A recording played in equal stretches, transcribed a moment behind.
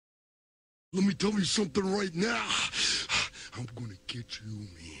Let me tell you something right now. I'm gonna get you,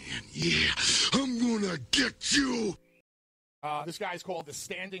 man. Yeah, I'm gonna get you. This guy's called the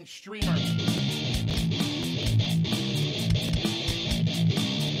Standing Streamer.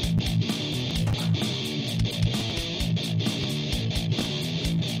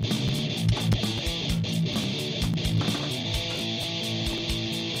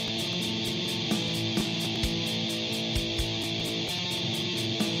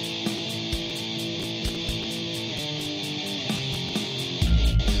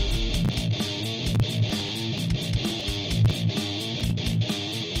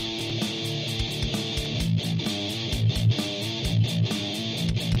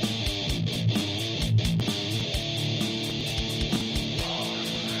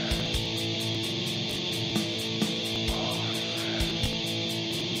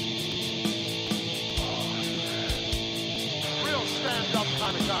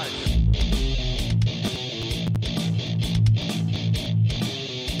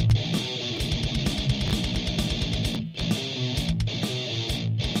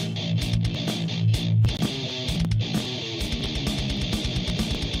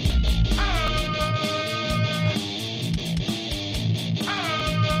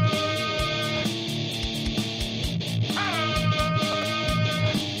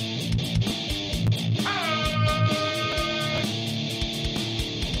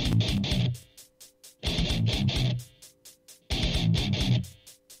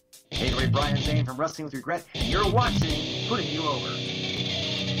 From Wrestling with Regret, and you're watching Putting You Over.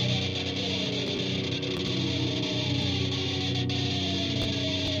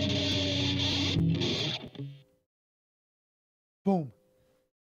 Boom.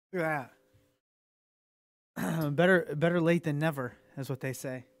 Look at that. better late than never, is what they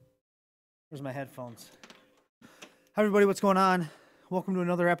say. Where's my headphones? Hi everybody, what's going on? Welcome to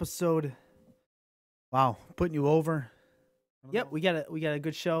another episode. Wow, Putting You Over. Yep, we got a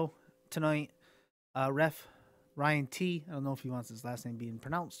good show tonight. Ref Ryan T. I don't know if he wants his last name being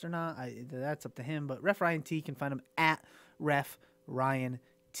pronounced or not. That's up to him. But Ref Ryan T, can find him at Ref Ryan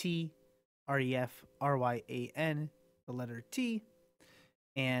T, REFRYAN, the letter T.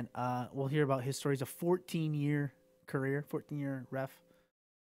 And we'll hear about his stories, a 14-year career, 14-year ref,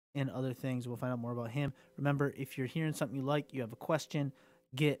 and other things. We'll find out more about him. Remember, if you're hearing something you like, you have a question,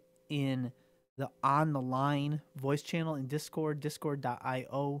 get in the On the Line voice channel in Discord,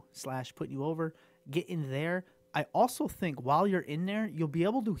 discord.io/putyover. Get in there. I also think while you're in there, you'll be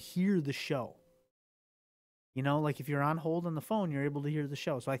able to hear the show. You know, like if you're on hold on the phone, you're able to hear the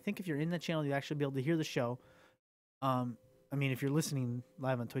show. So I think if you're in the channel, you'll actually be able to hear the show. I mean, if you're listening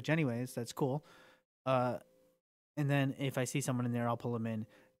live on Twitch anyways, that's cool. And then if I see someone in there, I'll pull them in,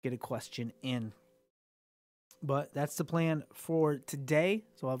 get a question in. But that's the plan for today.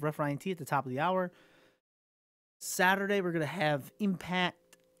 So I'll have Ref Ryan T at the top of the hour. Saturday, we're going to have Impact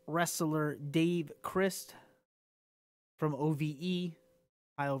wrestler Dave Christ from OVE,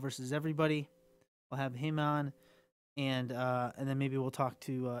 Ohio versus Everybody. We'll have him on, and then maybe we'll talk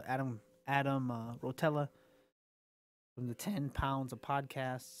to Adam Rotella from the 10 Pounds of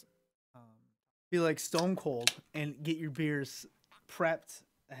Podcasts. Be like Stone Cold and get your beers prepped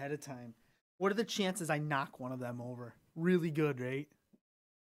ahead of time. What are the chances I knock one of them over? Really good, right?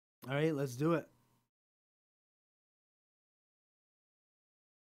 All right, let's do it.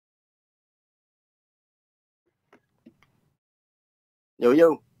 Yo,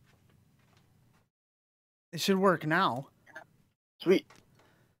 yo. It should work now. Sweet.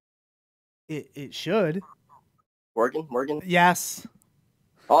 It should. Working? Yes.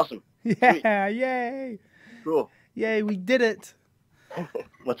 Awesome. Yeah, Sweet. Yay. Cool. Yay, we did it.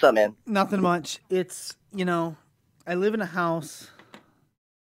 What's up, man? Nothing much. It's, I live in a house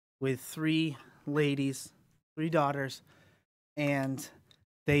with 3 ladies, 3 daughters, and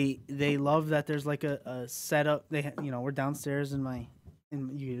they love that there's like a setup. We're downstairs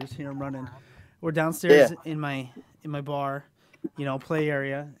you just hear them running. We're downstairs in my bar, play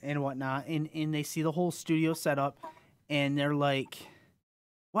area and whatnot, and they see the whole studio setup, and they're like,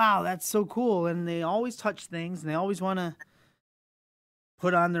 wow, that's so cool. And they always touch things, and they always want to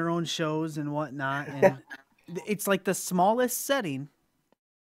put on their own shows and whatnot. And it's like the smallest setting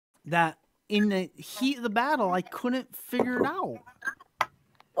that in the heat of the battle, I couldn't figure it out.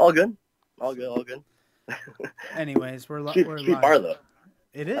 All good. Anyways, we're Sweet live. bar, though.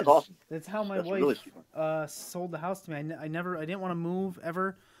 It is. That's awesome. That's how my wife really sold the house to me. I didn't want to move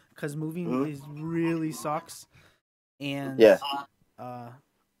ever because moving is really sucks. And this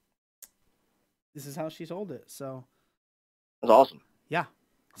is how she sold it. So that's awesome. Yeah.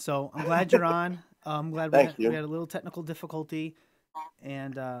 So I'm glad you're on. I'm glad we had a little technical difficulty.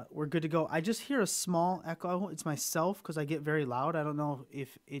 and we're good to go. I just hear a small echo. It's myself because I get very loud. I don't know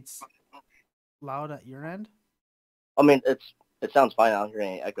if it's loud at your end. I mean, it sounds fine. I don't hear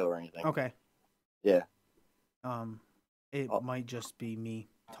any echo or anything. Okay. Yeah. It might just be me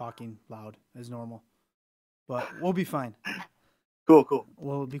talking loud as normal, but we'll be fine. Cool.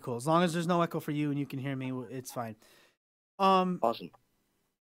 We'll be cool as long as there's no echo for you and you can hear me. It's fine. Awesome.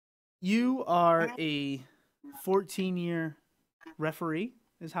 You are a 14-year referee,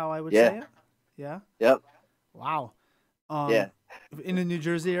 is how I would say it. Yeah. Yep. Wow. Yeah. In the New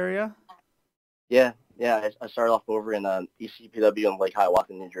Jersey area. Yeah. I started off over in ECPW in Lake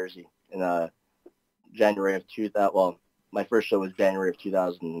Hiawatha, New Jersey, in January of 2000. Well, my first show was January of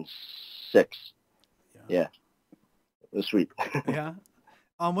 2006. Yeah. It was sweet. Yeah.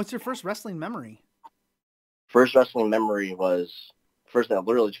 What's your first wrestling memory? First wrestling memory was, first thing that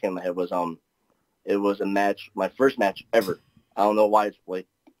literally just came to my head was it was a match, my first match ever. I don't know why it's like,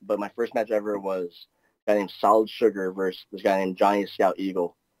 but my first match ever was a guy named Solid Sugar versus this guy named Johnny Scout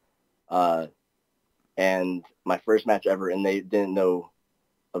Eagle. And my first match ever, and they didn't know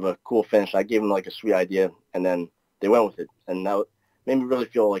of a cool finish. I gave them like a sweet idea, and then they went with it, and that made me really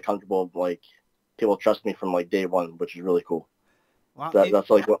feel like comfortable, like people trust me from like day one, which is really cool. Wow. That's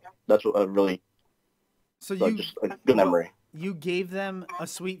what a really just a good memory. You gave them a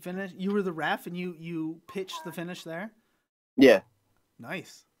sweet finish. You were the ref, and you pitched the finish there. Yeah.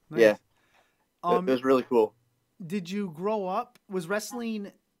 Nice. Yeah. It was really cool. Did you grow up? Was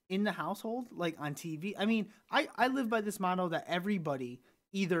wrestling in the household, like on TV? I mean, I live by this motto that everybody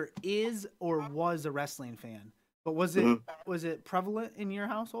either is or was a wrestling fan. But was it prevalent in your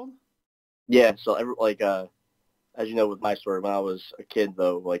household? Yeah. So as you know, with my story, when I was a kid,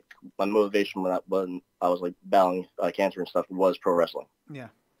 though, like my motivation when I was like battling cancer and stuff was pro wrestling. Yeah.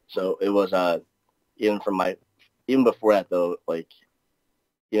 So it was even before that though, like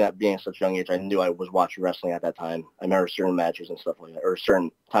at being at such a young age, I knew I was watching wrestling at that time. I remember certain matches and stuff like that, or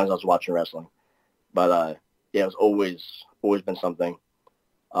certain times I was watching wrestling. But it was always been something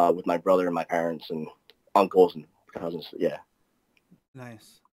with my brother and my parents and uncles and cousins. Yeah.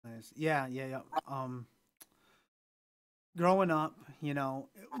 Nice. Yeah. Growing up,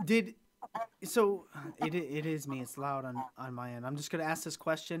 it is me. It's loud on my end. I'm just going to ask this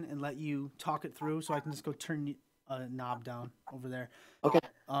question and let you talk it through so I can just go turn a knob down over there. Okay.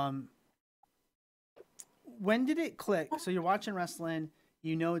 When did it click? So you're watching wrestling,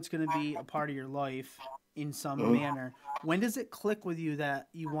 it's going to be a part of your life in some manner. When does it click with you that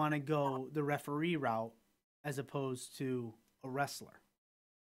you want to go the referee route as opposed to a wrestler?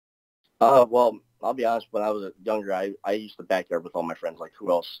 Well, I'll be honest. When I was younger, I used to backyard with all my friends. Like,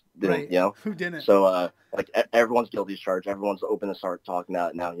 who else didn't, Right. Who didn't? So, everyone's guilty as charged. Everyone's open to start talking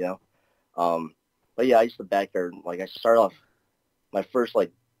about it now, But yeah, I used to backyard. Like, I started off my first,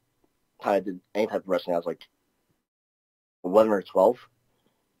 like, time I did any type of wrestling, I was, like, 11 or 12.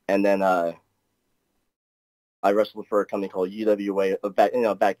 And then I wrestled for a company called UWA, a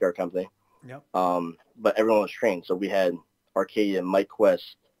backyard company. Yep. But everyone was trained. So we had Arcadia, Mike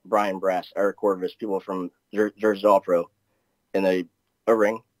Quest, Brian Brass, Eric Corvus, people from Jersey All Pro in a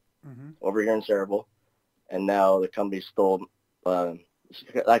ring over here in Cerebral. And now the company's still,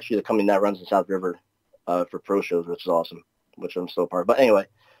 actually the company that runs in South River for pro shows, which is awesome, which I'm still a part of. But anyway,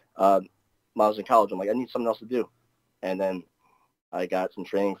 when I was in college, I'm like, I need something else to do. And then I got some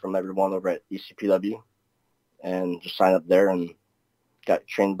training from everyone over at ECPW and just signed up there and got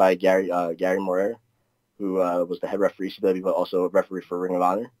trained by Gary Morer, who was the head referee ECW, but also a referee for Ring of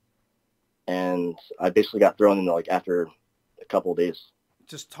Honor. And I basically got thrown in like after a couple of days.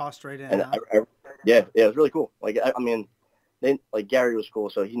 Just tossed right in. And yeah, it was really cool. Like, I mean, Gary was cool,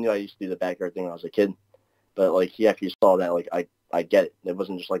 so he knew I used to do the backyard thing when I was a kid. But like, he actually saw that like I get it. It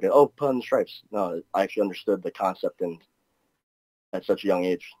wasn't just like put on the stripes. No, I actually understood the concept and at such a young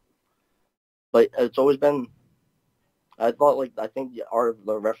age. But it's always been. I think the art of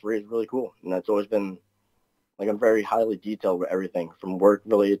the referee is really cool, and that's always been. Like, I'm very highly detailed with everything, from work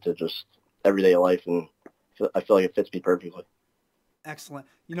related to just everyday life, and I feel like it fits me perfectly. Excellent.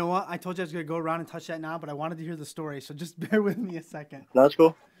 You know what? I told you I was going to go around and touch that now, but I wanted to hear the story, so just bear with me a second. No, that's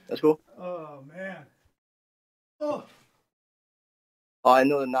cool. That's cool. Oh, man. Oh, I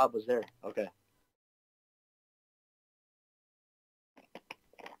know the knob was there. Okay.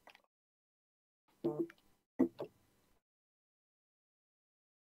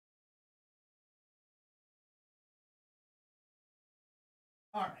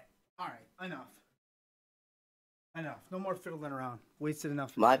 All right. Enough. No more fiddling around. Wasted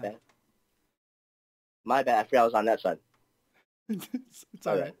enough. My bad. I forgot I was on that side. It's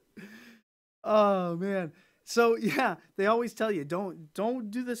all right. Oh, man. So yeah, they always tell you don't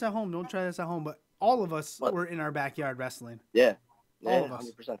do this at home, don't try this at home. But all of us were in our backyard wrestling. Yeah, All of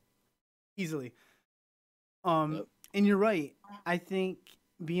us, 100%. easily. Yep. And you're right. I think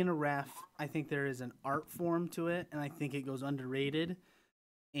being a ref, I think there is an art form to it, and I think it goes underrated.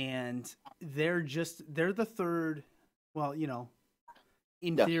 And they're the third. Well,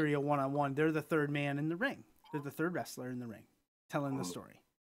 in Yes. theory, a one-on-one, they're the third man in the ring. They're the third wrestler in the ring, telling the story.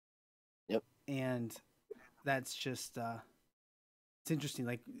 Yep. And that's just it's interesting,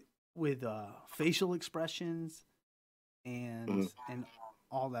 like with facial expressions and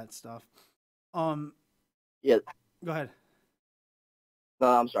all that stuff. Yeah. Go ahead. No,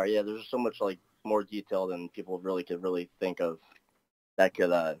 I'm sorry. Yeah, there's so much like more detail than people could really think of that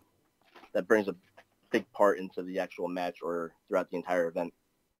could that brings a big part into the actual match or throughout the entire event.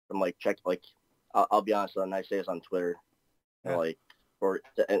 From I'll be honest, and I say this on Twitter, Yeah.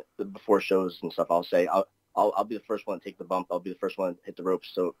 Before shows and stuff, I'll say I'll be the first one to take the bump. I'll be the first one to hit the ropes,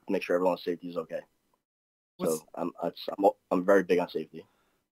 so make sure everyone's safety is okay. So I'm very big on safety.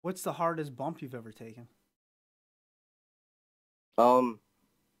 What's the hardest bump you've ever taken? I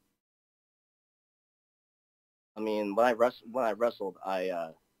mean, when I wrestled,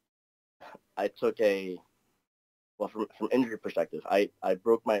 I took from injury perspective, I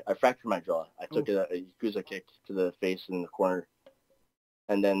fractured my jaw. I took a Yakuza kick to the face in the corner,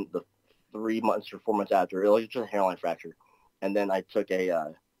 and then the 3 months or 4 months after, it was just a hairline fracture, and then I took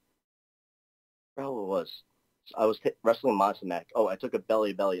I was wrestling Monster Mac. Oh, I took a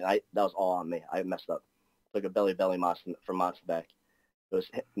belly, and that was all on me. I messed up. Took a belly from Monster Mac. It was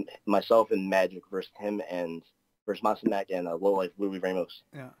myself and Magic versus Monster Mac and Low Life Louis Ramos.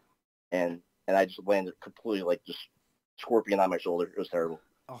 Yeah. And I just landed completely like just scorpion on my shoulder. It was terrible.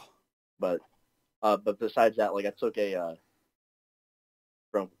 Oh. But besides that, like I took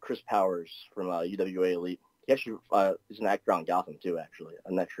from Chris Powers from UWA Elite. He actually is an actor on Gotham too. Actually,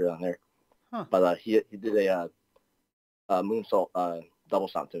 an extra on there. Huh. But he did a moonsault double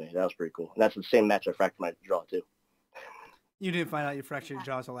stomp to me. That was pretty cool. And that's the same match I fractured my jaw too. You didn't find out you fractured your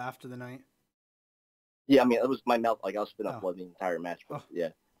jaw until after the night? Yeah, I mean, it was my mouth. Like I was spitting up blood the entire match. But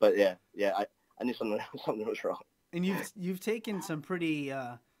I knew something was wrong. And you've taken some pretty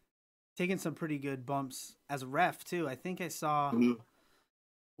good bumps as a ref too. I think I saw,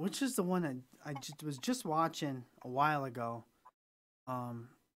 which is the one I was just watching a while ago.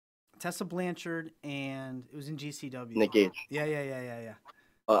 Tessa Blanchard, and it was in GCW. Nick Gage. Yeah.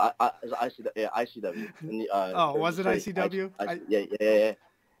 ICW. Was it ICW? Yeah,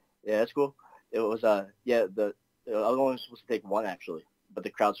 that's cool. It was I was only supposed to take one actually, but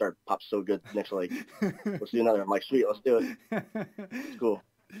the crowd started to pop so good next leg. Let's do another. I'm like, sweet, let's do it. It's cool.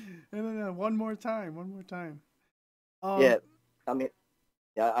 No, one more time. I mean,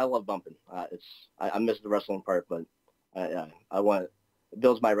 I love bumping. I miss the wrestling part, but I want it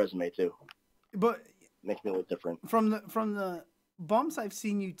builds my resume too. But makes me look different. From the bumps I've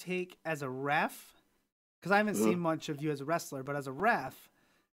seen you take as a ref, because I haven't seen much of you as a wrestler, but as a ref,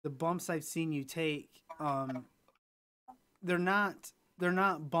 the bumps I've seen you take, they're not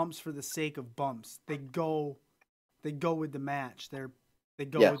bumps for the sake of bumps. They go with the match. They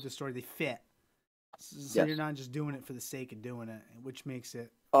go with the story. They fit. So you're not just doing it for the sake of doing it, which makes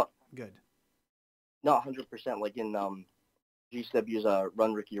it good. No, 100%. Like in GCW's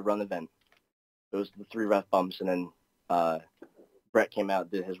Run Ricky Run event, it was the 3 ref bumps, and then Brett came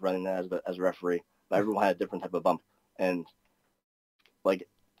out, did his running as a referee. But everyone had a different type of bump, and like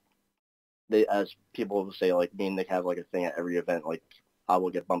as people will say, like me and Nick have like a thing at every event, like I will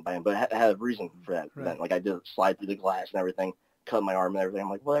get bumped by him, but I had a reason for that event. Like I did slide through the glass and everything, cut my arm and everything. I'm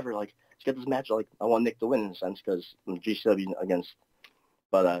like, whatever, like let's get this match. Like I want Nick to win in a sense because I'm GCW against.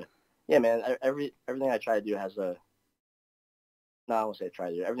 But yeah, man, everything I try to do has a. No, I won't say I try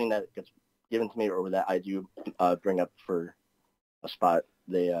to do. Everything that gets given to me or that I do bring up for a spot,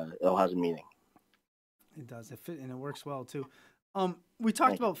 it all has a meaning. It does. It fit and it works well too. We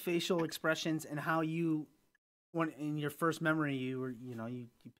talked about facial expressions and how when in your first memory you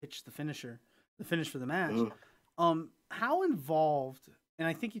pitched the finish for the match. How involved, and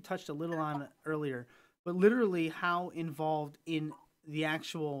I think you touched a little on it earlier, but literally how involved in the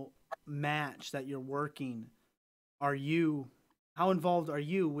actual match that you're working are you? How involved are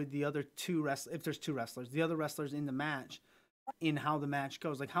you with the other 2 wrestlers? If there's 2 wrestlers, the other wrestlers in the match, in how the match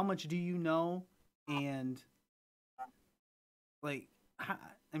goes. Like how much do you know? And like,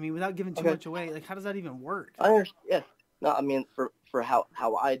 I mean, without giving too much away, like how does that even work? I understand. Yeah. No, I mean for how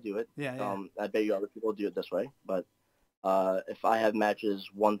I do it. Yeah. I bet you other people do it this way, but if I have matches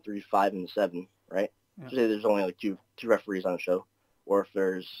 1, 3, 5, and 7, right? Yeah. Say there's only like two referees on the show, or if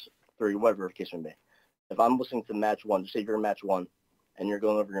there's 3, whatever the case may be, if I'm listening to match one, just say you're in match one, and you're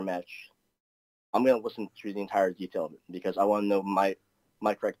going over your match, I'm going to listen to the entire detail of it because I want to know my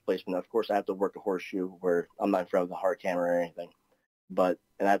correct placement. Of course, I have to work a horseshoe where I'm not in front of the hard camera or anything, and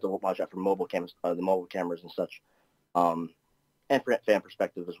I have to watch out for mobile cameras, the mobile cameras and such, and for fan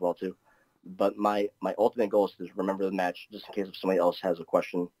perspective as well too. But my ultimate goal is to remember the match just in case if somebody else has a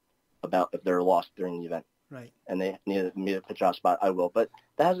question about if they're lost during the event. Right. And they need me to pitch out a spot, I will. But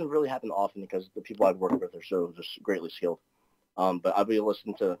that hasn't really happened often because the people I've worked with are so just greatly skilled. But I'll be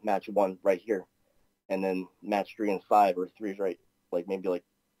listening to match one right here, and then match 3 and 5 or 3 is right, like maybe like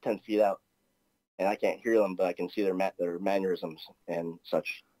 10 feet out, and I can't hear them, but I can see their mannerisms and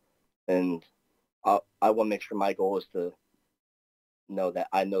such. And I want to make sure my goal is to know that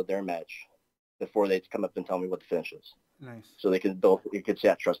I know their match before they come up and tell me what the finish is. Nice. So they can build, you could see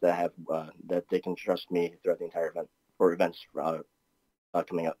that trust that I have, that they can trust me throughout the entire event or events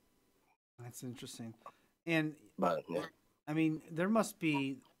coming up. That's interesting. And But yeah. I mean, there must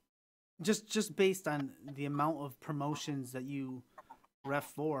be just based on the amount of promotions that you ref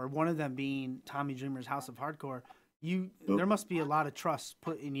for, one of them being Tommy Dreamer's House of Hardcore, there must be a lot of trust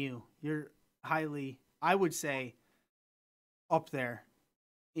put in you. You're highly, I would say, up there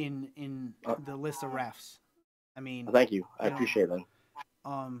in the list of refs. I mean, thank you. I appreciate that.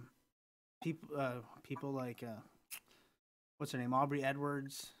 People like what's her name, Aubrey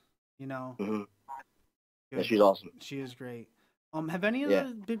Edwards. You know, Yeah, she's awesome. She is great. Have any of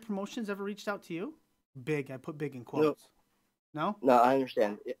the big promotions ever reached out to you? Big, I put big in quotes. No? No, I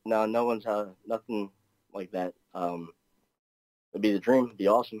understand. No, no one's nothing like that. It'd be the dream, it'd be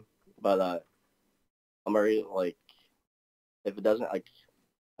awesome. But I'm already like, if it doesn't, like,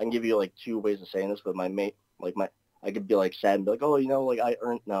 I can give you like 2 ways of saying this, but I could be like sad and be like, oh, like I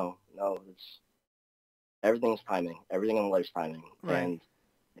earned. No, it's everything's timing. Everything in life's timing. Right. And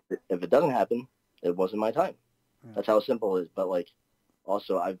if it doesn't happen, it wasn't my time. Yeah. That's how simple it is. But like,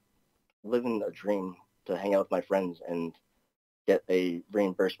 also I've lived in a dream to hang out with my friends and get a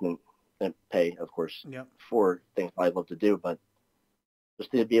reimbursement and pay, of course, for things I love to do. But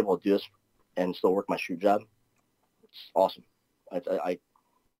just to be able to do this and still work my shoot job, it's awesome.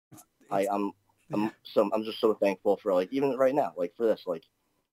 I'm just so thankful for like even right now, like for this, like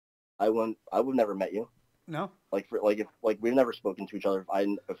I would never met you. No. Like if we've never spoken to each other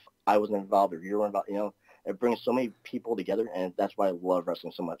if I wasn't involved or you were involved, it brings so many people together, and that's why I love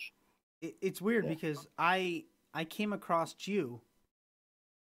wrestling so much. It's weird because I came across you,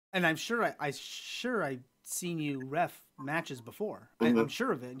 and I'm sure I seen you ref matches before. I'm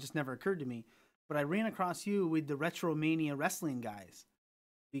sure of it. It just never occurred to me. But I ran across you with the Retro Mania Wrestling guys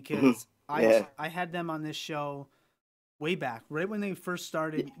because I had them on this show way back, right when they first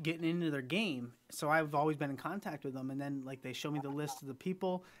started getting into their game. So I've always been in contact with them. And then like they show me the list of the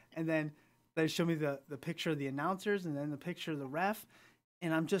people, and then they show me the picture of the announcers, and then the picture of the ref.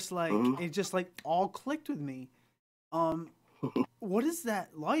 And I'm just like, it just like all clicked with me. What is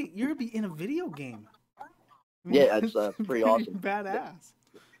that like? You're gonna be in a video game. Yeah, it's pretty awesome. Badass.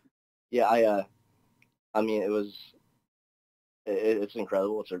 Yeah, I mean, it's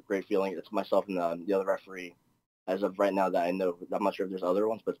incredible. It's a great feeling. It's myself and the other referee, as of right now that I know. I'm not sure if there's other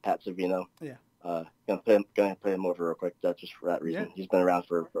ones, but it's Pat Savino. Yeah. Gonna put him over real quick. That's just for that reason. Yeah. He's been around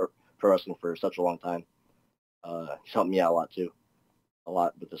for wrestling for such a long time. He's helped me out a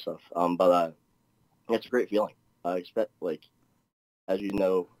lot with this stuff. But it's a great feeling. I expect, like, as you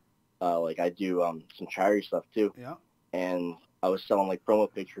know, like I do some charity stuff too. Yeah. And I was selling like promo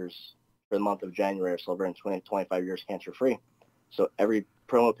pictures for the month of January, celebrating 25 years cancer free. So every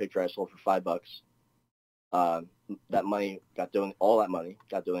promo picture I sold for $5, that money got donated. All that money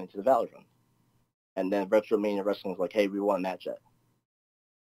got donated to the Valley Fund. And then Retro Mania Wrestling was like, "Hey, we want to match that."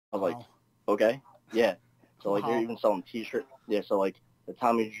 I was like, "Okay, yeah." So like they're even selling T-shirts. Yeah, so like the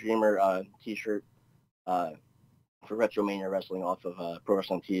Tommy Dreamer T-shirt for Retro Mania Wrestling off of Pro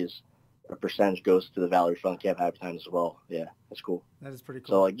Wrestling Tees, a percentage goes to the Valley Fund Camp Advertising as well. Yeah, it's cool. That is pretty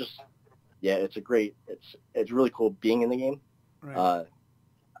cool. So like it's really cool being in the game. Right.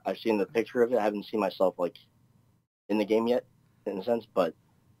 I've seen the picture of it. I haven't seen myself like in the game yet, in a sense, but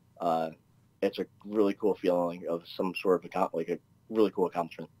it's a really cool feeling of some sort of a really cool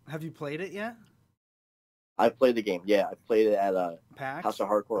accomplishment. Have you played it yet? I've played the game. Yeah, I played it at House of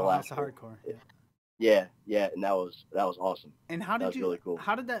Hardcore last year. House of Hardcore. Yeah. Yeah, and that was awesome. And how did really cool.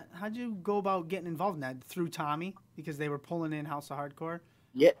 How did you go about getting involved in that? Through Tommy, because they were pulling in House of Hardcore?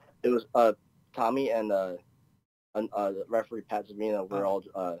 Yeah, it was Tommy and referee Pat Zavino were all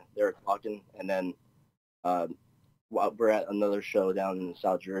they were talking, and then we're at another show down in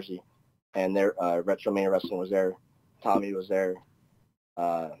South Jersey, and their Retro Mania Wrestling was there. Tommy was there.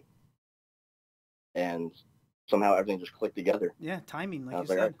 and somehow everything just clicked together. Yeah, timing, like I was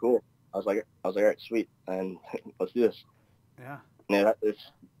you like, all said. right, cool. I was like, all right, sweet, and let's do this. Yeah. Yeah,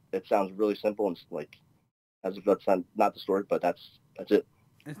 it sounds really simple and like as if that's not the story, but that's it.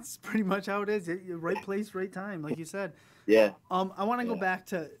 It's pretty much how it is. Right place, right time, like you said. Yeah. I want to go Yeah. back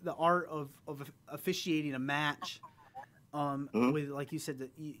to the art of officiating a match. Mhm. With, like you said,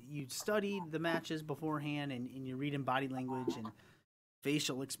 that you studied the matches beforehand, and you're reading body language and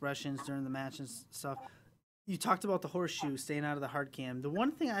facial expressions during the match and stuff. You talked about the horseshoe, staying out of the hard cam. The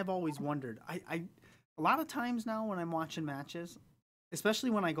one thing I've always wondered, I a lot of times now when I'm watching matches, especially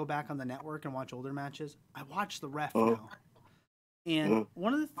when I go back on the network and watch older matches, I watch the ref Mhm. now. And Mhm.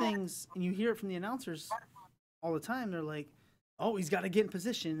 one of the things, and you hear it from the announcers all the time, they're like, "Oh, he's got to get in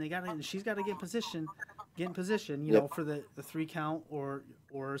position. She's got to get in position, you Yep. know, for the 3 count or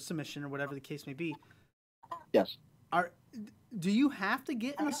submission or whatever the case may be." Yes. Are Do you have to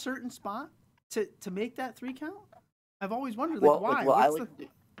get in a certain spot to make that 3 count? I've always wondered, like, why? I What's like the? to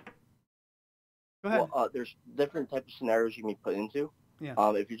do, Go ahead. there's different types of scenarios you can be put into. Yeah.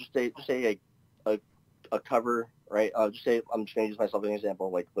 If you just say a cover, right? Just say I'm just gonna use myself as an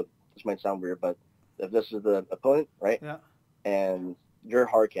example. Like, but this might sound weird, but if this is the opponent, right? Yeah. And you're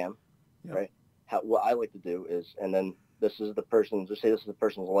hard cam, Yep. right? What I like to do is, and then this is the person. Just say this is the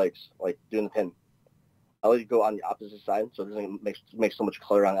person's legs, like doing the pin. I like to go on the opposite side, so it doesn't make so much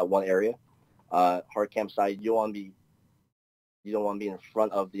color on that one area. Hard cam side, you don't want to be in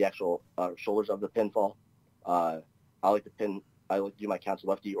front of the actual shoulders of the pinfall. I like to pin. I like to do my counts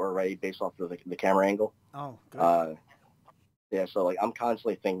lefty or righty based off of the camera angle. Oh, good. Yeah, so like I'm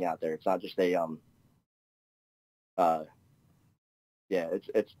constantly thinking out there. It's not just a yeah,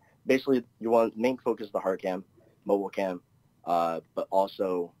 it's basically you want main focus is the hard cam, mobile cam, but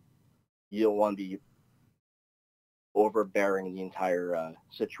also you don't want to be overbearing the entire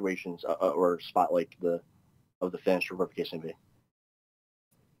situations or spot like the finish or whatever the case may be.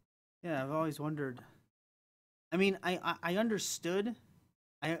 Yeah, I've always wondered. I mean, I understood,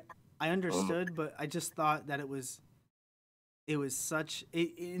 I understood, but I just thought that it was such,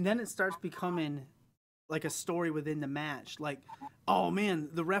 and then it starts becoming like a story within the match. Like, oh man,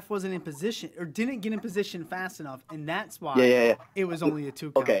 the ref wasn't in position or didn't get in position fast enough, and that's why Yeah. it was only a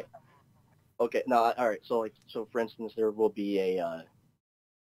 2 count. Okay. No, all right. So for instance, there will be a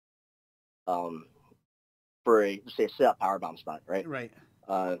for a say a set up power bomb spot, right? Right.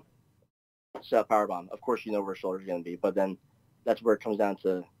 Set up power bomb. Of course, you know where shoulder's going to be, but then that's where it comes down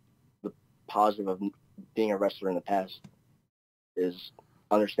to the positive of being a wrestler in the past is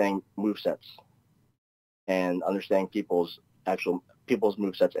understanding move sets and understanding people's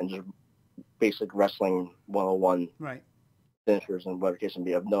move sets and just basic wrestling 101 Right. finishers and whatever case may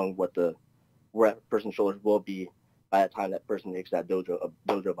be of knowing where that person's shoulders will be by the time that person makes that dojo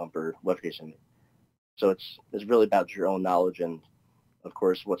bumper, whatever case may be. So it's really about your own knowledge and of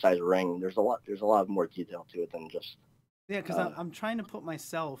course what size of ring. There's a lot more detail to it than just because I'm trying to put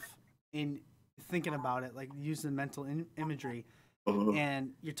myself in thinking about it, like using mental imagery. mm-hmm.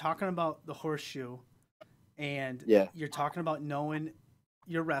 And you're talking about the horseshoe, and you're talking about knowing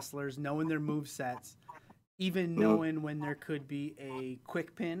your wrestlers, knowing their move sets, even knowing when there could be a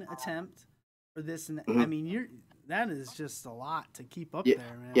quick pin attempt or this and that. I mean, that is just a lot to keep up there,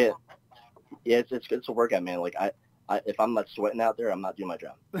 man. Yeah, it's a workout, man. Like I if I'm not sweating out there, I'm not doing my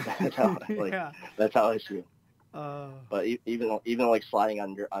job. That's how that's how I see it. But even like sliding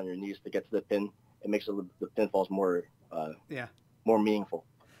on your knees to get to the pin, it makes the pinfalls more more meaningful.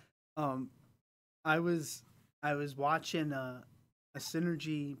 I was watching a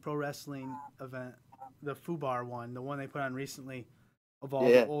Synergy Pro Wrestling event, the Fubar one, the one they put on recently of all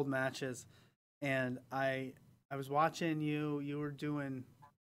the old matches, and I was watching you were doing,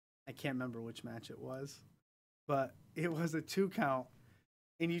 I can't remember which match it was, but it was a 2 count,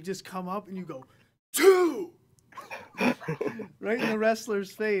 and you just come up and you go 2 right in the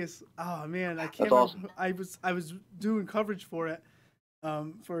wrestler's face. Oh man, I can't remember. Awesome. I was doing coverage for it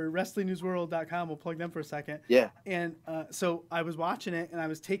for WrestlingNewsWorld.com. We'll plug them for a second. Yeah. And so I was watching it and I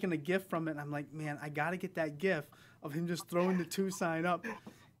was taking a GIF from it, and I'm like, man, I gotta get that GIF of him just throwing the 2 sign up.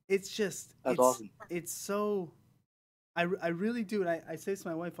 It's just That's awesome. It's so. I really do. And I say this to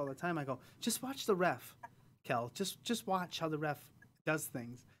my wife all the time. I go, just watch the ref, Kel. Just watch how the ref does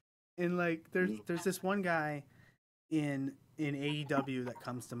things. And like there's this one guy in AEW that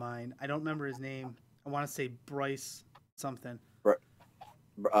comes to mind. I don't remember his name. I want to say Bryce something. Bryce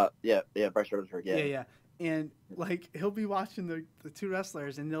Rosberg. Yeah. And like he'll be watching the 2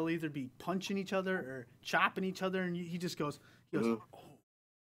 wrestlers, and they'll either be punching each other or chopping each other, and he just goes, oh.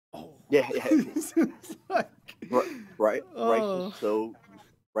 Yeah. Like, Bryce is so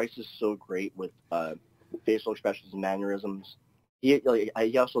Bryce is so great with facial expressions and mannerisms. He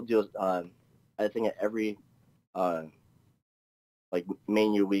also does I think at every like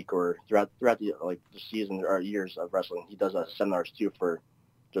Mania week or throughout the the season or years of wrestling, he does seminars too for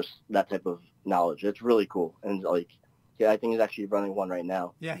just that type of knowledge. It's really cool, and I think he's actually running one right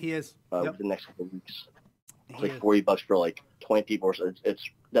now. Yeah, he is. Within the next couple of weeks. It's He like is. $40 for like 20 people, or so. It's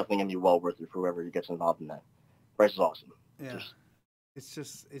definitely gonna be well worth it for whoever gets involved in that. Bryce is awesome. Yeah, it's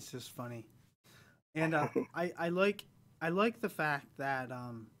just funny, and I like the fact that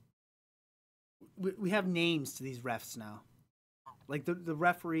we have names to these refs now. Like the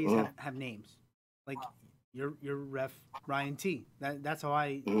referees have names. Like your ref Ryan T. That's how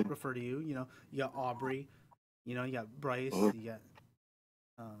I refer to you. You know, you got Aubrey. You know, you got Bryce. You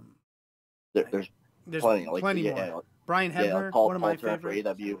got there's plenty more. Yeah, Brian Hebner, Paul, one of my Paul favorites.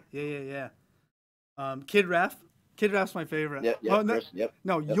 AW. Yeah. Kid Ref. Kid Ref's my favorite. Yeah, well, no, Chris, yep.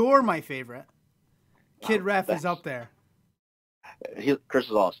 You're my favorite. Kid Ref is up there. Chris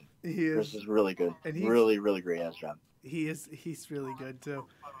is awesome. He is. Chris is really good. And really great at his job. He's really good too.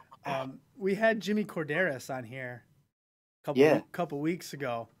 We had Jimmy Corderas on here a couple weeks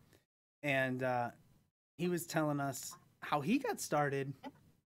ago, and he was telling us how he got started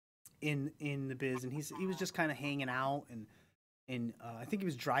in the biz, and he was just kind of hanging out, and I think he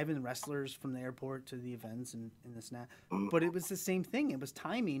was driving wrestlers from the airport to the events and this and that. But it was the same thing. It was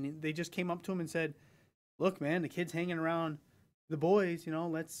timing. They just came up to him and said, "Look, man, the kid's hanging around the boys. You know,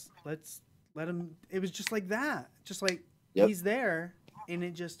 let's let him." It was just like that. Just like he's there, and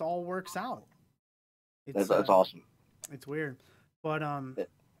it just all works out. That's awesome. It's weird, but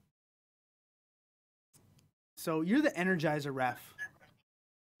so you're the Energizer ref,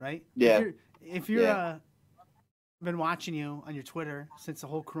 right? Yeah. If you're been watching you on your Twitter since the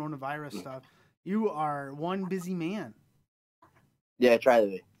whole coronavirus stuff, you are one busy man. Yeah, I try to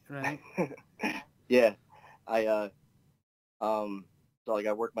be. Right. Yeah, I so like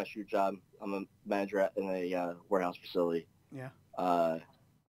I work my shoot job. I'm a manager in a warehouse facility. Yeah.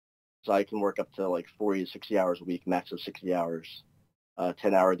 So I can work up to like 40 to 60 hours a week, max of 60 hours,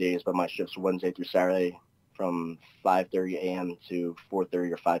 10-hour days. But my shifts Wednesday through Saturday from 5:30 a.m. to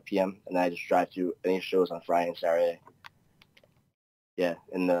 4:30 or 5 p.m. And then I just drive to any shows on Friday and Saturday. Yeah,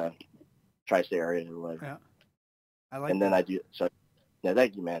 in the tri-state area or whatever. Yeah. I like. And then I do so. Yeah,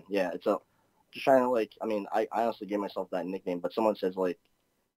 thank you, man. Yeah, it's just trying to I mean, I honestly gave myself that nickname, but someone says one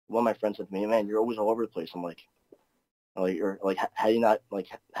of my friends said to me, "Man, you're always all over the place." I'm like, or how do you not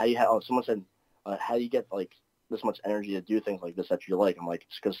how do you have? Oh, someone said, how do you get this much energy to do things like this that you like? I'm like,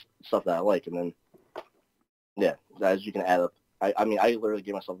 it's because stuff that I like, and then yeah, as you can add up. I mean, I literally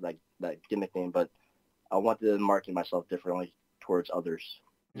gave myself that gimmick name, but I wanted to market myself differently towards others,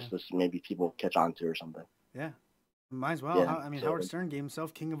 just maybe people catch on to or something. Yeah. Might as well. Yeah, I mean, Howard Stern gave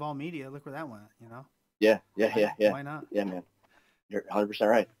himself king of all media. Look where that went, you know? Yeah. Why not? Yeah, man. You're 100%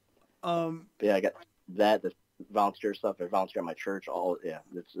 right. But yeah, I got the volunteer stuff. I volunteer at my church.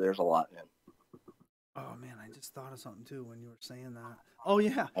 There's a lot, man. Oh, man, I just thought of something, too, when you were saying that. Oh,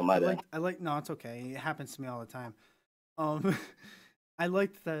 yeah. Oh, my bad. No, it's okay. It happens to me all the time. I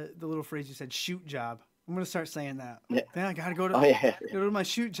liked the little phrase you said, shoot job. I'm going to start saying that. Yeah. Man, I got to go to my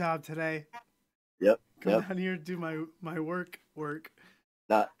shoot job today. Yep. Come down here and do my work.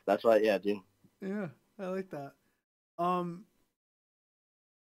 Nah, that's right. Yeah, dude. Yeah, I like that.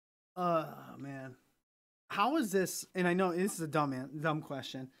 Man, how is this? And I know this is a dumb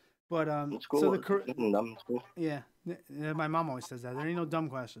question, but it's cool. So it's cool. Yeah, my mom always says that. There ain't no dumb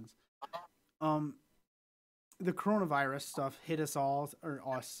questions. The coronavirus stuff hit us all, or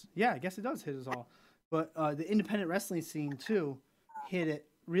us. Yeah, I guess it does hit us all. But the independent wrestling scene too hit it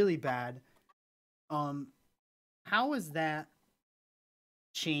really bad. How has that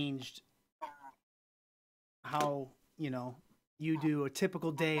changed how, you do a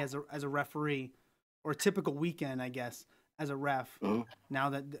typical day as a referee, or a typical weekend, I guess, as a ref, now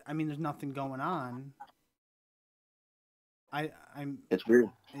that, I mean, there's nothing going on? It's weird.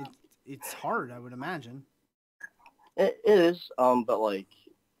 It's hard, I would imagine. It is, but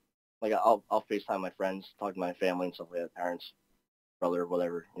I'll FaceTime my friends, talk to my family and stuff like that, parents, brother,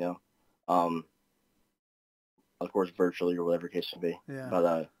 whatever, of course, virtually or whatever case may be. Yeah.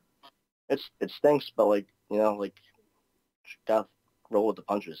 But it stinks, but gotta roll with the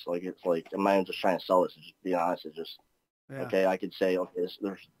punches. I'm not even just trying to sell this. Just being honest, it's just okay. I could say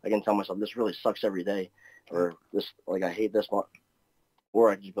I can tell myself this really sucks every day, or this I hate this one,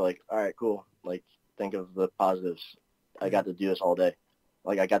 or I could just be like, all right, cool. Think of the positives. I got to do this all day.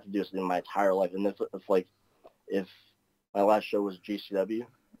 I got to do this in my entire life. And if my last show was GCW,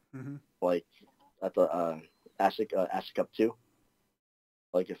 at the ASIC Cup 2,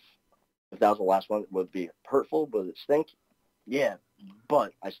 Like if that was the last one, would it be hurtful? Would it stink? Yeah,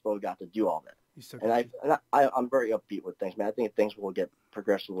 but I still got to do all that. You still And I'm very upbeat with things, man. I think things will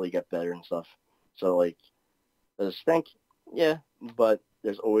progressively get better and stuff. So like, does it stink? Yeah, but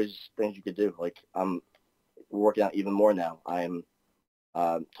there's always things you could do. Like I'm working out even more now. I'm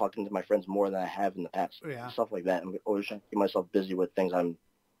talking to my friends more than I have in the past. Yeah. Stuff like that. I'm always trying to keep myself busy with things I'm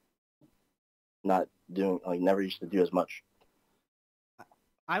not doing, like never used to do as much.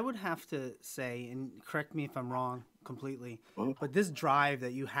 I would have to say, and correct me if I'm wrong completely, Mm-hmm. but this drive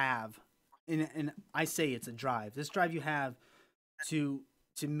that you have, and I say it's a drive. This drive you have to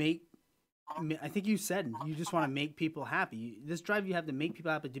make. I think you said you just want to make people happy. This drive you have to make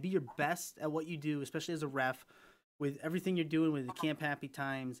people happy, to be your best at what you do, especially as a ref, with everything you're doing with the Camp Happy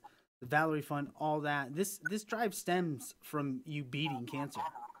Times, the Valerie Fund, all that. This drive stems from you beating cancer.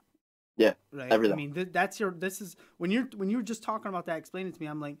 Yeah, Right. everything. I mean, this is when you were just talking about that, explaining it to me.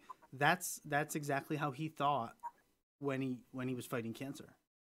 I'm like, that's exactly how he thought when he was fighting cancer.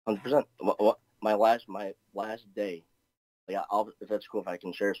 100%. My last day, like if that's cool, if I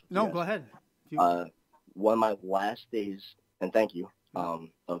can share this with you No, guys. go ahead. One of my last days, and thank you, of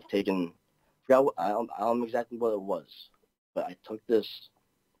taking, I don't know exactly what it was, but I took this,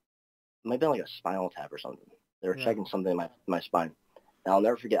 it might have been like a spinal tap or something. They were checking something in my spine. And I'll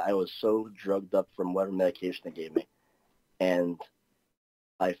never forget, I was so drugged up from whatever medication they gave me. And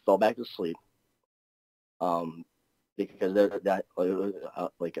I fell back to sleep. Because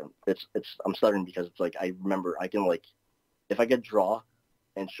I'm stuttering because it's like, I remember I can like, if I could draw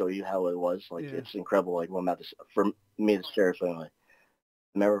and show you how it was, like it's incredible. Like what I'm about to, for me to share. So anyway, I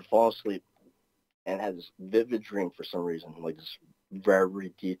remember falling asleep and had this vivid dream for some reason, like this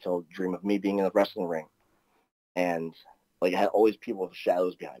very detailed dream of me being in a wrestling ring. And like I had all these people with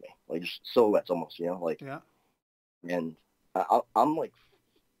shadows behind me, like just silhouettes almost, like. Yeah. And I'm like,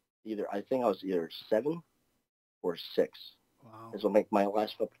 I think I was either 7 or 6. Wow. This will make my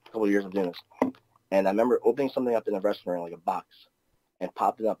last couple of years of doing this. And I remember opening something up in a restaurant, like a box, and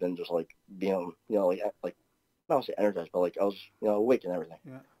popping up and just like being, like I don't want to say energized, but like I was, awake and everything.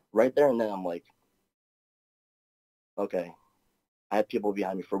 Yeah. Right there and then I'm like, okay, I had people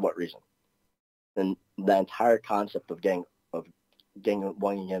behind me for what reason? And the entire concept of wanting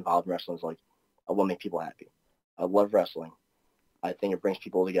to get involved in wrestling is like, I want to make people happy. I love wrestling. I think it brings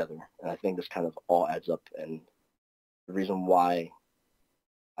people together, and I think this kind of all adds up. And the reason why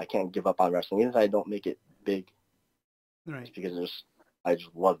I can't give up on wrestling, even if I don't make it big, is because I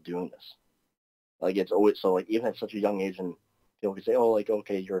just love doing this. Like it's always so like even at such a young age, and people can say, oh, like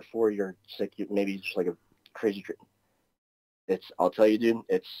okay, you're 4, you're sick, maybe just like a crazy. I'll tell you, dude,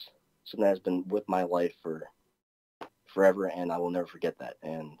 it's something that's been with my life for forever, and I will never forget that.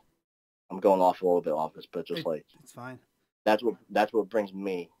 And I'm going off a little bit off this, but just like it's fine. That's what brings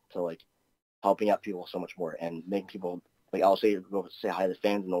me to like helping out people so much more and making people like I'll say hi to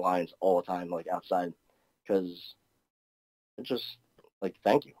fans in the lines all the time, like outside, because it's just like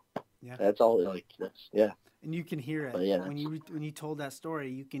thank you. Yeah. That's all. Like that's And you can hear it. But yeah, when you told that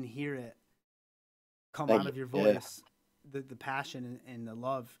story, you can hear it come Thank out you. of your voice. The passion and the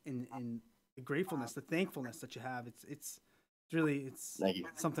love and the gratefulness, the thankfulness that you have. It's really Thank you.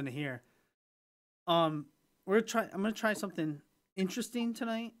 something to hear. I'm gonna try something interesting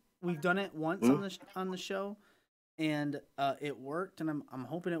tonight. We've done it once on the show, and it worked, and I'm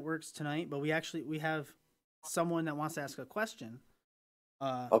hoping it works tonight. But we have someone that wants to ask a question.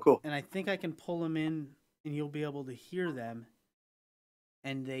 Oh, cool. And I think I can pull them in, and you'll be able to hear them,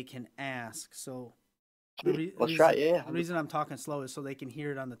 and they can ask. So Let's try. Yeah. The reason I'm talking slow is so they can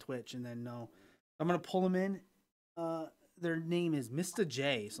hear it on the Twitch and then know. I'm gonna pull them in. Their name is Mr.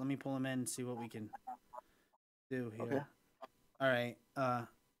 J. So let me pull them in and see what we can do here. Okay. All right.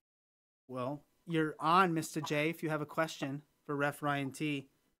 Well, you're on, Mr. J. If you have a question for Ref Ryan T.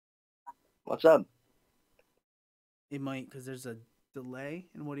 What's up? It might, because there's a delay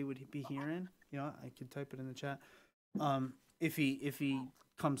in what he would be hearing. I could type it in the chat. If he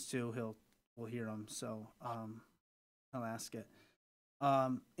comes to, we'll hear him. So I'll ask it.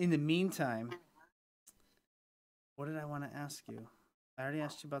 In the meantime, what did I want to ask you? I already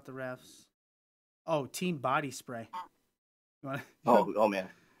asked you about the refs. Oh, team body spray. You want? Oh man.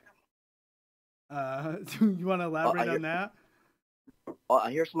 You want to elaborate on that? Oh,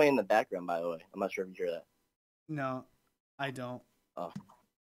 I hear somebody in the background. By the way, I'm not sure if you hear that. No, I don't. Oh,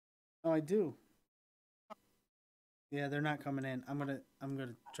 I do. Yeah, they're not coming in. I'm gonna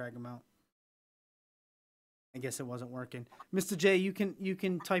drag them out. I guess it wasn't working. Mr. J, you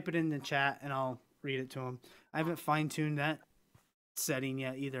can type it in the chat and I'll read it to him. I haven't fine-tuned that setting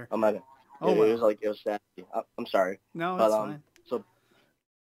yet either. I'm not. It was sassy. I'm sorry. No, that's fine. So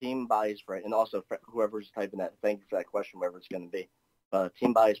team body spray, and also for whoever's typing that, thank you for that question, wherever it's going to be.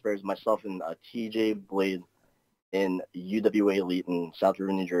 Team body spray is myself and TJ Blade in UWA Elite in South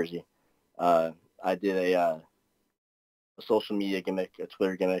River, New Jersey. I did a social media gimmick, a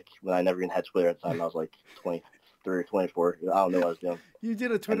Twitter gimmick, when I never even had Twitter at the time. I was like 23 or 24. I don't know what I was doing. You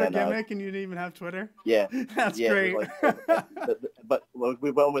did a Twitter gimmick and you didn't even have Twitter? Yeah. That's yeah, great. But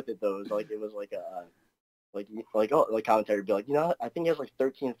we went with it, though. It was like a... Like commentary would be like, I think he has like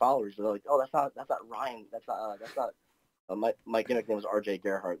 13 followers. They're like, oh, that's not Ryan. That's not. My gimmick name was RJ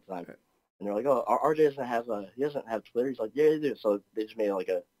Gerhardt at the time, and they're like, oh, RJ doesn't have Twitter. He's like, yeah, he do. So they just made like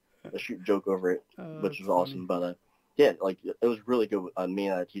a shoot joke over it, which was awesome. But yeah, like it was really good. Me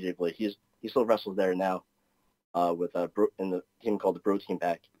and TJ Blade. He still wrestles there now, with in the team called the Bro Team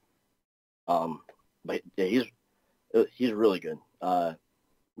Pack. But yeah, he's really good.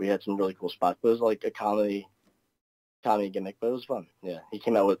 We had some really cool spots. But it was like a comedy gimmick, but it was fun. Yeah,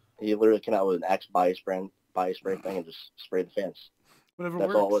 he literally came out with an Axe body spray thing and just sprayed the fans. Whatever That's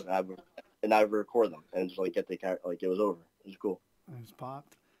works. all it was. And I would record them and just like get the character, like it was over. It was cool. It was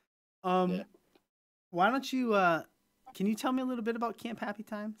popped. Yeah. Why don't you? Can you tell me a little bit about Camp Happy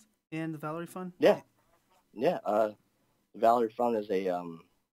Times and the Valerie Fund? Yeah. The Valerie Fund is a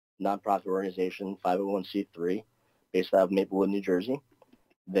nonprofit organization, 501c3, based out of Maplewood, New Jersey.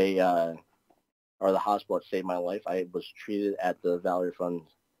 They are the hospital that saved my life. I was treated at the Valerie Fund,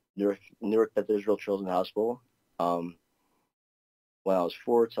 Newark Beth Israel Children's Hospital, when I was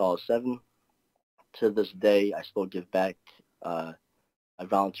 4 till I was 7. To this day, I still give back. I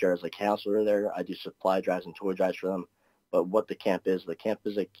volunteer as a counselor there. I do supply drives and toy drives for them. But what the camp is it's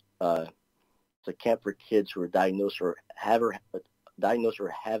a camp for kids who are diagnosed or have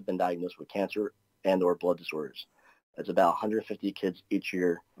been diagnosed with cancer and or blood disorders. It's about 150 kids each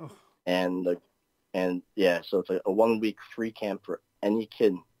year, and yeah, so it's like a 1 week free camp for any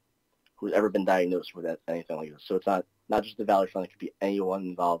kid who's ever been diagnosed with anything like this. So it's not just the Valerie Fund; it could be anyone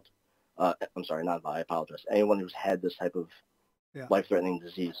involved. I'm sorry, not involved. I apologize. Anyone who's had this type of life-threatening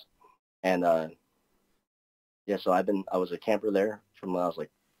disease, and yeah, so I was a camper there from when I was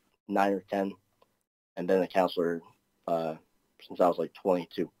like 9 or 10, and then a counselor since I was like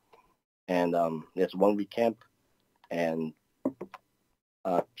 22, and it's a 1 week camp. And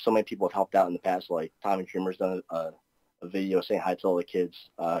so many people have helped out in the past, like Tommy Dreamer's done a video saying hi to all the kids.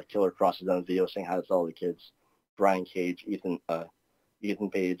 Killer Cross has done a video saying hi to all the kids. Brian Cage, Ethan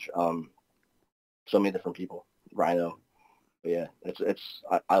Page, so many different people. Rhino. But yeah,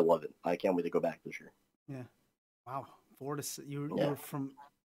 I love it. I can't wait to go back this year. Yeah. Wow.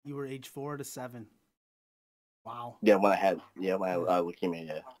 You were age 4 to 7. Wow. Yeah, when I had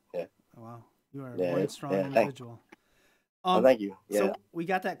leukemia. Yeah. Oh, wow. You are one strong individual. Thank you. Yeah. So we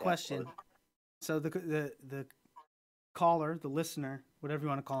got that question. So the caller, the listener, whatever you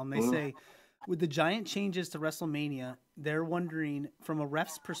want to call them, they say, with the giant changes to WrestleMania, they're wondering from a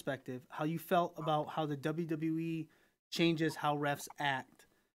ref's perspective how you felt about how the WWE changes how refs act.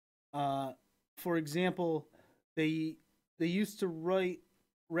 For example, they used to write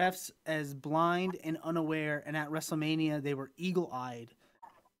refs as blind and unaware, and at WrestleMania they were eagle-eyed.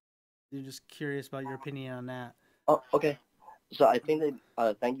 I'm just curious about your opinion on that. Oh, okay. So I think they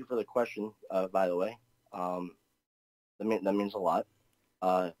thank you for the question, by the way. That means a lot.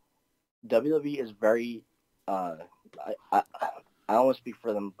 WWE is very I don't want to speak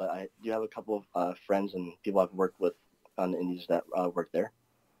for them, but I do have a couple of friends and people I've worked with on the indies that work there.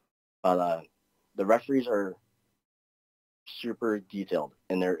 But the referees are super detailed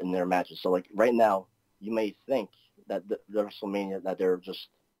in their matches. So like right now, you may think that the WrestleMania that they're just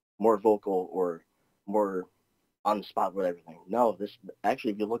more vocal or more on the spot with everything. No, this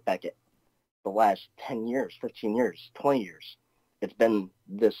actually, if you look back at the last 10 years, 15 years, 20 years, it's been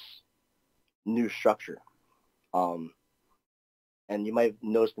this new structure. And you might have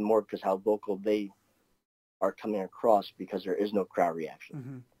noticed them more because how vocal they are coming across because there is no crowd reaction.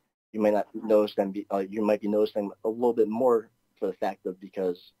 Mm-hmm. You might not notice them. You might be noticing them a little bit more for the fact of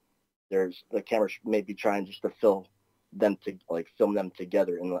because there's the camera may be trying just to film them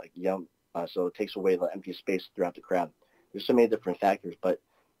together and so it takes away the empty space throughout the crowd. There's so many different factors, but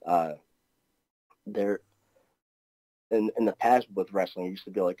there in the past with wrestling, it used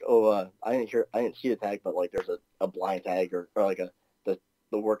to be like, I didn't see the tag, but like there's a blind tag or like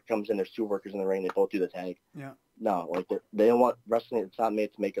the work comes in, there's two workers in the ring, they both do the tag. Yeah. No, like they don't want wrestling. It's not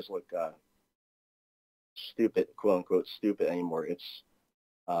made to make us look stupid, quote unquote, stupid anymore. It's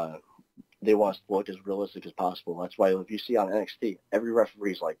they want us to look as realistic as possible. That's why if you see on NXT, every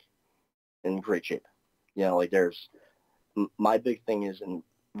referee's like in great shape. Like there's my big thing is in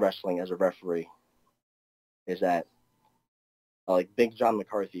wrestling as a referee is that like Big John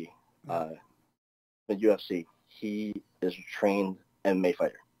McCarthy, in UFC, he is a trained MMA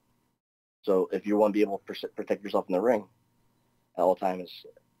fighter. So if you want to be able to protect yourself in the ring at all times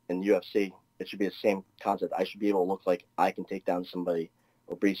in UFC, it should be the same concept. I should be able to look like I can take down somebody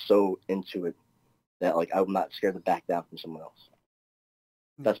or be so into it that like I'm not scared to back down from someone else.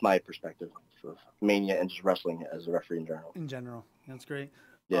 That's my perspective of Mania and just wrestling as a referee in general. In general, that's great.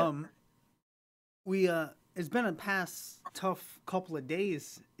 Yeah. It's been a past tough couple of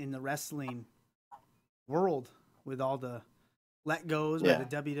days in the wrestling world with all the let goes by the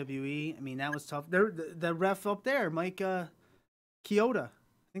WWE. I mean, that was tough. The ref up there, Mike Chioda. I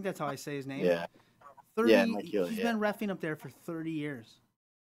think that's how I say his name. Yeah. 30, Mike Chioda, he's been reffing up there for 30 years.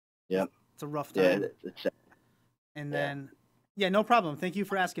 Yep. It's a rough time. Yeah, it's and then, no problem. Thank you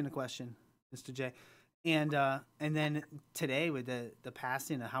for asking the question, Mr. J. And then today with the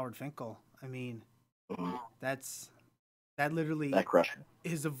passing of Howard Finkel, I mean, that literally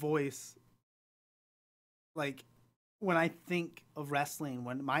is a voice. Like when I think of wrestling,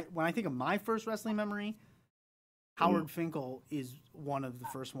 when I think of my first wrestling memory, Howard Finkel is one of the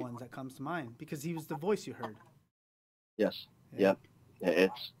first ones that comes to mind because he was the voice you heard. Yes. Yeah.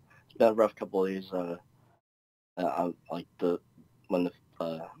 It's been a rough couple of days. Like when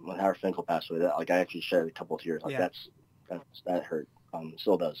Howard Finkel passed away, I actually shed a couple of tears. Like that hurt.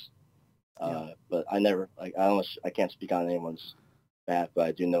 Still does. But I can't speak on anyone's behalf, but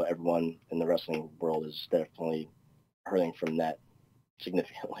I do know everyone in the wrestling world is definitely hurting from that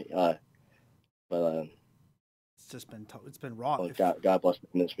significantly. But it's just been it's been raw. God bless him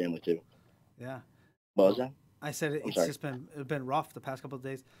and his family too. Yeah. What was that? I said it's just been rough the past couple of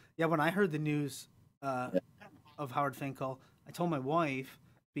days. Yeah, when I heard the news of Howard Finkel, I told my wife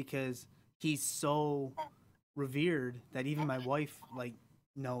because he's so revered that even my wife like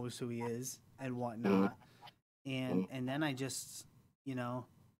knows who he is and whatnot. And then I just,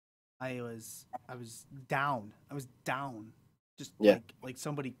 I was down. I was down. Just like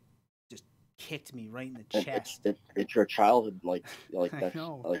somebody just kicked me right in the chest. It's your childhood, like that's I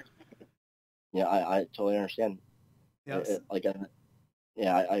know. like. Yeah, I totally understand. Yes.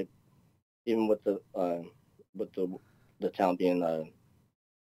 I even with the talent being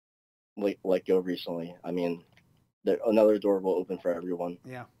let go recently. I mean, another door will open for everyone.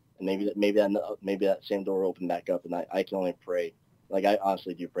 Yeah. And maybe that same door will open back up, and I can only pray. Like I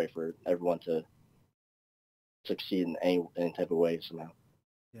honestly do pray for everyone to succeed in any type of way somehow.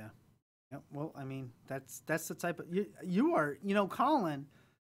 Yeah. Yeah. Well, I mean, that's the type of you are. Colin.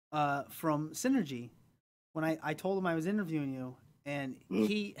 From Synergy, when I told him I was interviewing you, and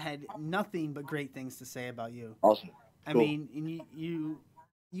he had nothing but great things to say about you. Awesome. I mean, and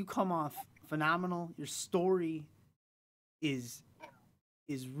you come off phenomenal. Your story is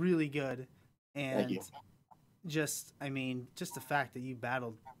really good, and Thank you. just the fact that you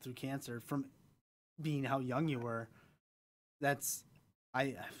battled through cancer from being how young you were, that's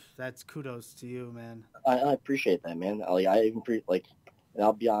kudos to you, man. I appreciate that, man. And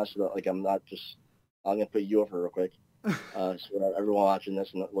I'll be honest with you, I'm gonna put you over real quick. So everyone watching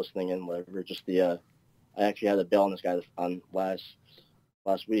this and listening and whatever, I actually had to bail on this guy on last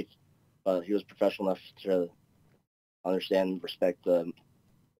week, but he was professional enough to understand and respect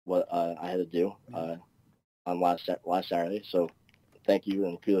what I had to do on last Saturday. So thank you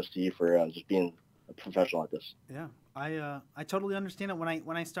and kudos to you for just being a professional at this. Yeah, I totally understand it.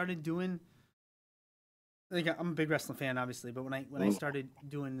 When I started doing. I'm a big wrestling fan, obviously, but when I started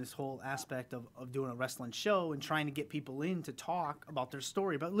doing this whole aspect of doing a wrestling show and trying to get people in to talk about their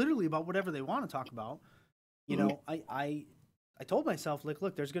story, but literally about whatever they want to talk about, I told myself, like,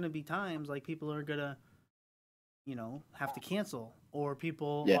 look, there's going to be times like people are going to, have to cancel or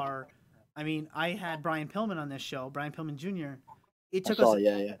people are. I mean, I had Brian Pillman on this show, Brian Pillman Jr. It took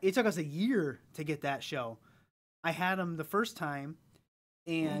us a year to get that show. I had him the first time,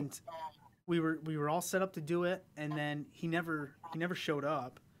 and. We were all set up to do it, and then he never showed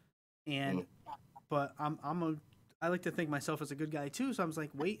up, but I like to think myself as a good guy too, so I was like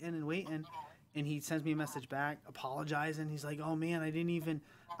waiting, and he sends me a message back apologizing. He's like, oh man,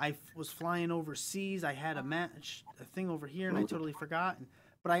 I was flying overseas, I had a thing over here, and I totally forgot,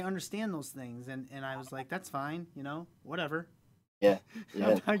 but I understand those things, and I was like, that's fine, whatever. Yeah.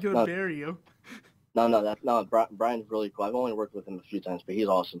 I'm not gonna bury you. No, Brian's really cool. I've only worked with him a few times, but he's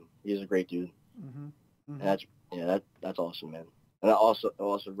awesome. He's a great dude. And that's awesome, man. And also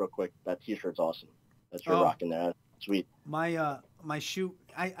real quick, that T-shirt's awesome. That you're rocking there. That's sweet. My shoot.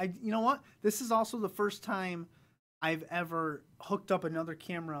 I you know what? This is also the first time I've ever hooked up another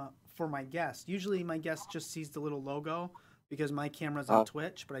camera for my guest. Usually my guest just sees the little logo because my camera's on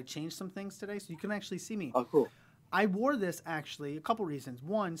Twitch, but I changed some things today, so you can actually see me. Oh, cool. I wore this actually a couple reasons.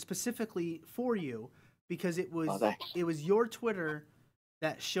 One, specifically for you, because it was your Twitter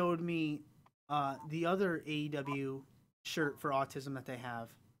that showed me the other AEW shirt for autism that they have.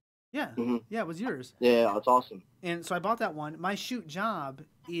 Yeah, yeah, it was yours. Yeah, that's awesome. And so I bought that one. My shoot job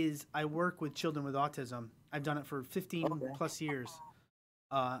is I work with children with autism. I've done it for 15 plus years.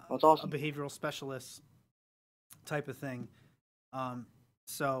 That's awesome. A behavioral specialist type of thing.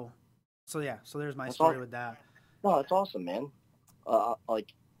 So there's my story with that. No, that's awesome, man. Well,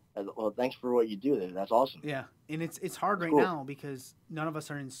 thanks for what you do there. That's awesome. Yeah, and it's hard right now because none of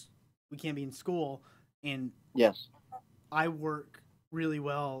us we can't be in school, and yes, I work really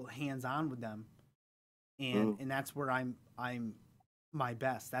well hands-on with them, and that's where I'm my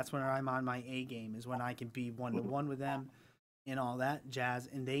best. That's when I'm on my A game, is when I can be one-to-one with them and all that jazz,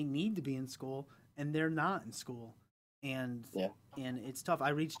 and they need to be in school and they're not in school, and it's tough. I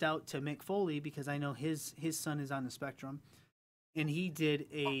reached out to Mick Foley because I know his son is on the spectrum, and he did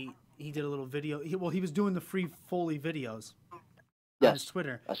a little video. He was doing the free Foley videos on his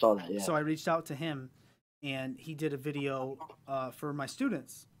Twitter. I saw that. Yeah. So I reached out to him, and he did a video for my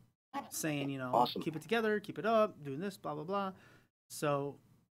students saying, awesome. Keep it together, keep it up, doing this, blah blah blah. So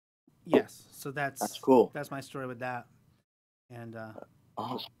yes, so that's cool. That's my story with that. And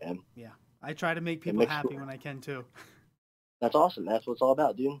awesome, man. Yeah, I try to make people happy when I can too. That's awesome. That's what it's all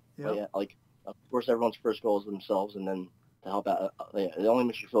about, dude. Yep. Yeah, like of course everyone's first goal is themselves, and then to help out. It only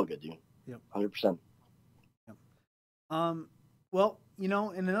makes you feel good, dude. Yep. 100%. Yep. Well,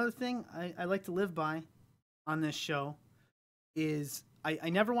 and another thing I like to live by on this show is I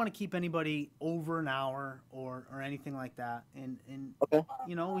never want to keep anybody over an hour or anything like that. And okay.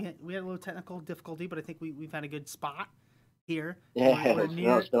 We had a little technical difficulty, but I think we've had a good spot here. Yeah,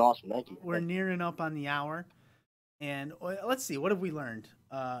 it's been awesome. Thank you. We're nearing up on the hour. And let's see, what have we learned?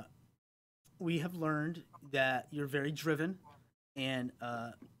 We have learned that you're very driven, and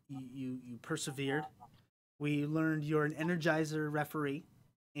you persevered. We learned you're an Energizer referee,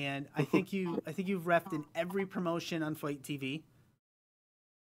 and I think you've reffed in every promotion on Fight TV.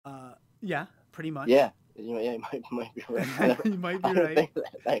 Yeah, pretty much. Yeah, you might be right. You might be right.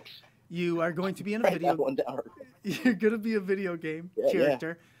 Thanks. You are going to be in a video. You're going to be a video game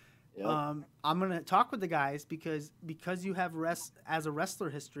character. Yeah. I'm going to talk with the guys because you have as a wrestler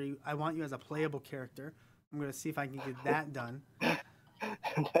history. I want you as a playable character. I'm going to see if I can get that done.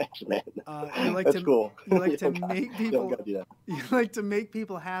 Thanks, man. That's cool. You like to make people. Do that. You like to make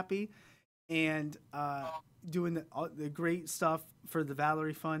people happy, and doing the great stuff for the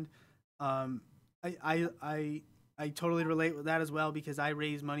Valerie Fund. I totally relate with that as well because I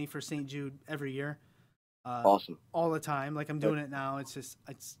raise money for St. Jude every year. Awesome. All the time, like I'm doing it now. It's just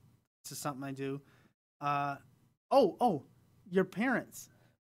something I do. Your parents.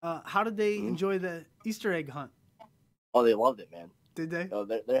 How did they enjoy the Easter egg hunt? Oh, they loved it, man. Did they? Oh,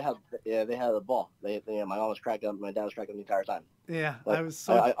 they had a ball. My mom was cracking up, my dad was cracking up the entire time. Yeah, but I was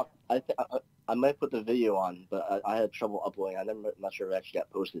so. I might put the video on, but I had trouble uploading. I'm not sure if it actually got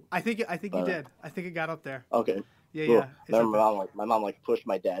posted. I think you did. I think it got up there. Okay. Yeah, cool. Yeah. Remember, my mom pushed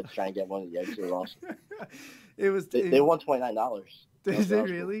my dad to try and get one of the eggs. It was awesome. They won $29. Did they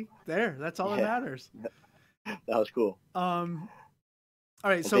really? Cool. There, that's all that matters. That was cool. All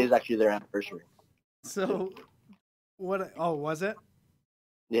right, so today's actually their anniversary. So, what? Oh, was it?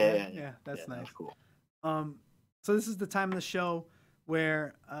 Yeah. That's nice. That was cool. So this is the time of the show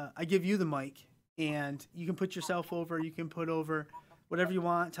where I give you the mic, and you can put yourself over. You can put over whatever you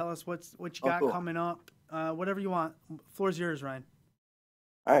want. Tell us what you got coming up. Whatever you want. Floor's yours, Ryan.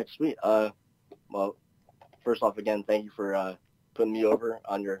 All right, sweet. Well, first off, again, thank you for putting me over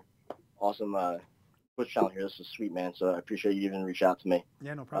on your awesome Twitch channel here. This is sweet, man. So I appreciate you even reach out to me.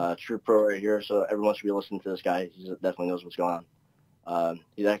 Yeah, no problem. True pro right here. So everyone should be listening to this guy. He definitely knows what's going on.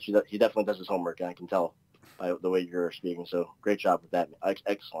 He definitely does his homework, and I can tell by the way you're speaking. So great job with that.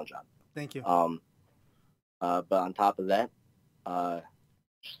 Excellent job. Thank you. But on top of that,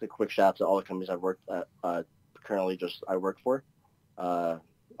 just a quick shout out to all the companies I've worked at. Currently, I work for. I'm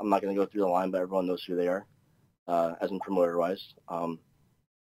not going to go through the line, but everyone knows who they are, as in promoter-wise.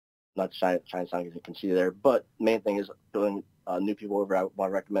 Not trying to sound conceited there, but the main thing is building new people over. I want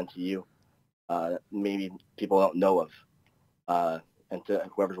to recommend to you, maybe people don't know of, and to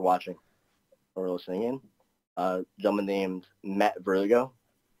whoever's watching or listening in. Gentleman named Matt Vertigo.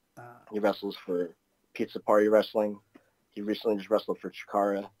 He wrestles for Pizza Party Wrestling. He recently just wrestled for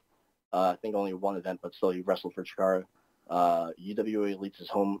Chikara. I think only one event, but still he wrestled for Chikara. UWA Elite's his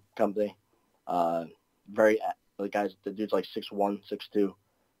home company. The dude's like 6'1", 6'2",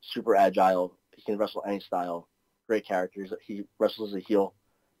 super agile. He can wrestle any style. Great characters. He wrestles as a heel,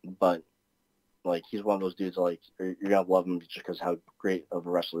 but like he's one of those dudes like you're gonna love him just because how great of a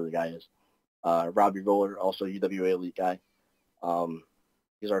wrestler the guy is. Robbie Roller, also UWA Elite guy.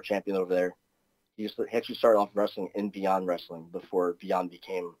 He's our champion over there. He actually started off wrestling in Beyond Wrestling before Beyond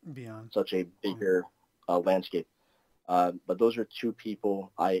became such a bigger landscape. But those are two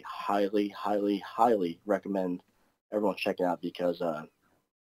people I highly, highly, highly recommend everyone checking out because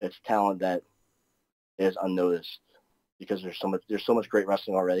it's talent that is unnoticed because there's so much great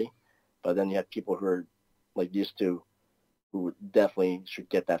wrestling already. But then you have people who are like these two who definitely should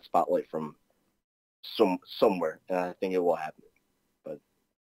get that spotlight from somewhere, and I think it will happen.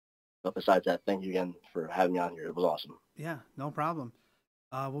 But besides that, thank you again for having me on here. It was awesome. Yeah, no problem.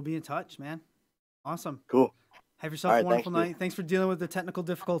 We'll be in touch, man. Awesome. Cool. Have yourself a wonderful night. Thanks for dealing with the technical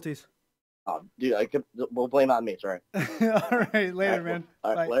difficulties. Oh, dude, we'll blame it on me. It's all right. All right, later, man.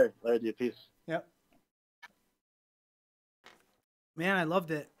 All right, later, dude. Peace. Yep. Man, I loved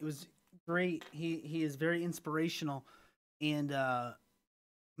it. It was great. He is very inspirational and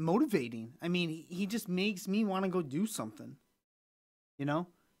motivating. I mean, he just makes me want to go do something. You know?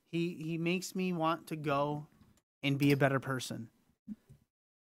 He makes me want to go and be a better person.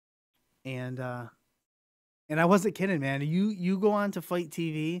 And I wasn't kidding, man. You go on to Fight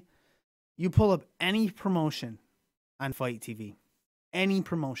TV, you pull up any promotion on Fight TV. Any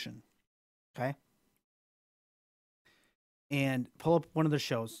promotion. Okay? And pull up one of their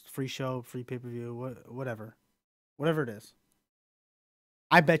shows. Free show, free pay-per-view, whatever. Whatever it is.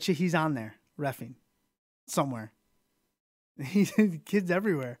 I bet you he's on there, reffing. Somewhere. He's kids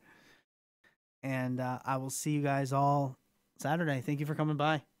everywhere. And I will see you guys all Saturday. Thank you for coming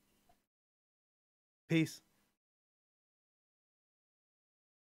by. Peace.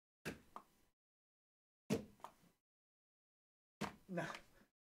 No,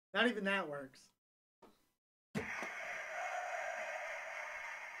 not even that works.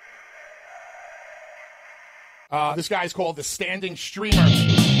 This guy's called the Standing Streamer.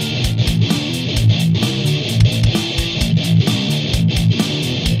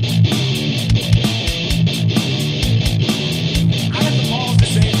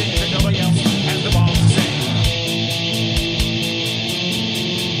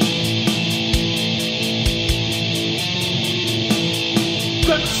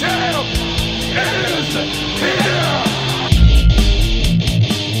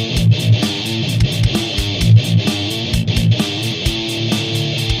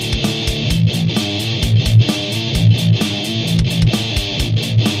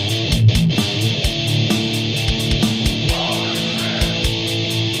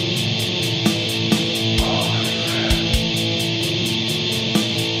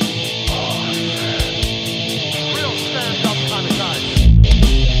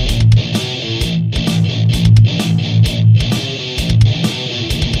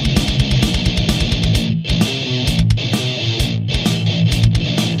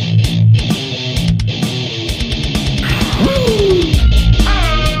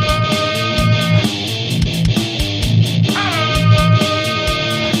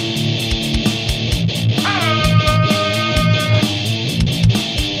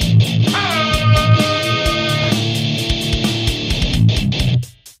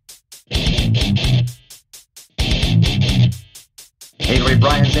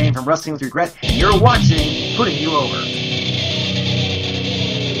 Brian Zane from Wrestling with Regret, and you're watching Putting You Over.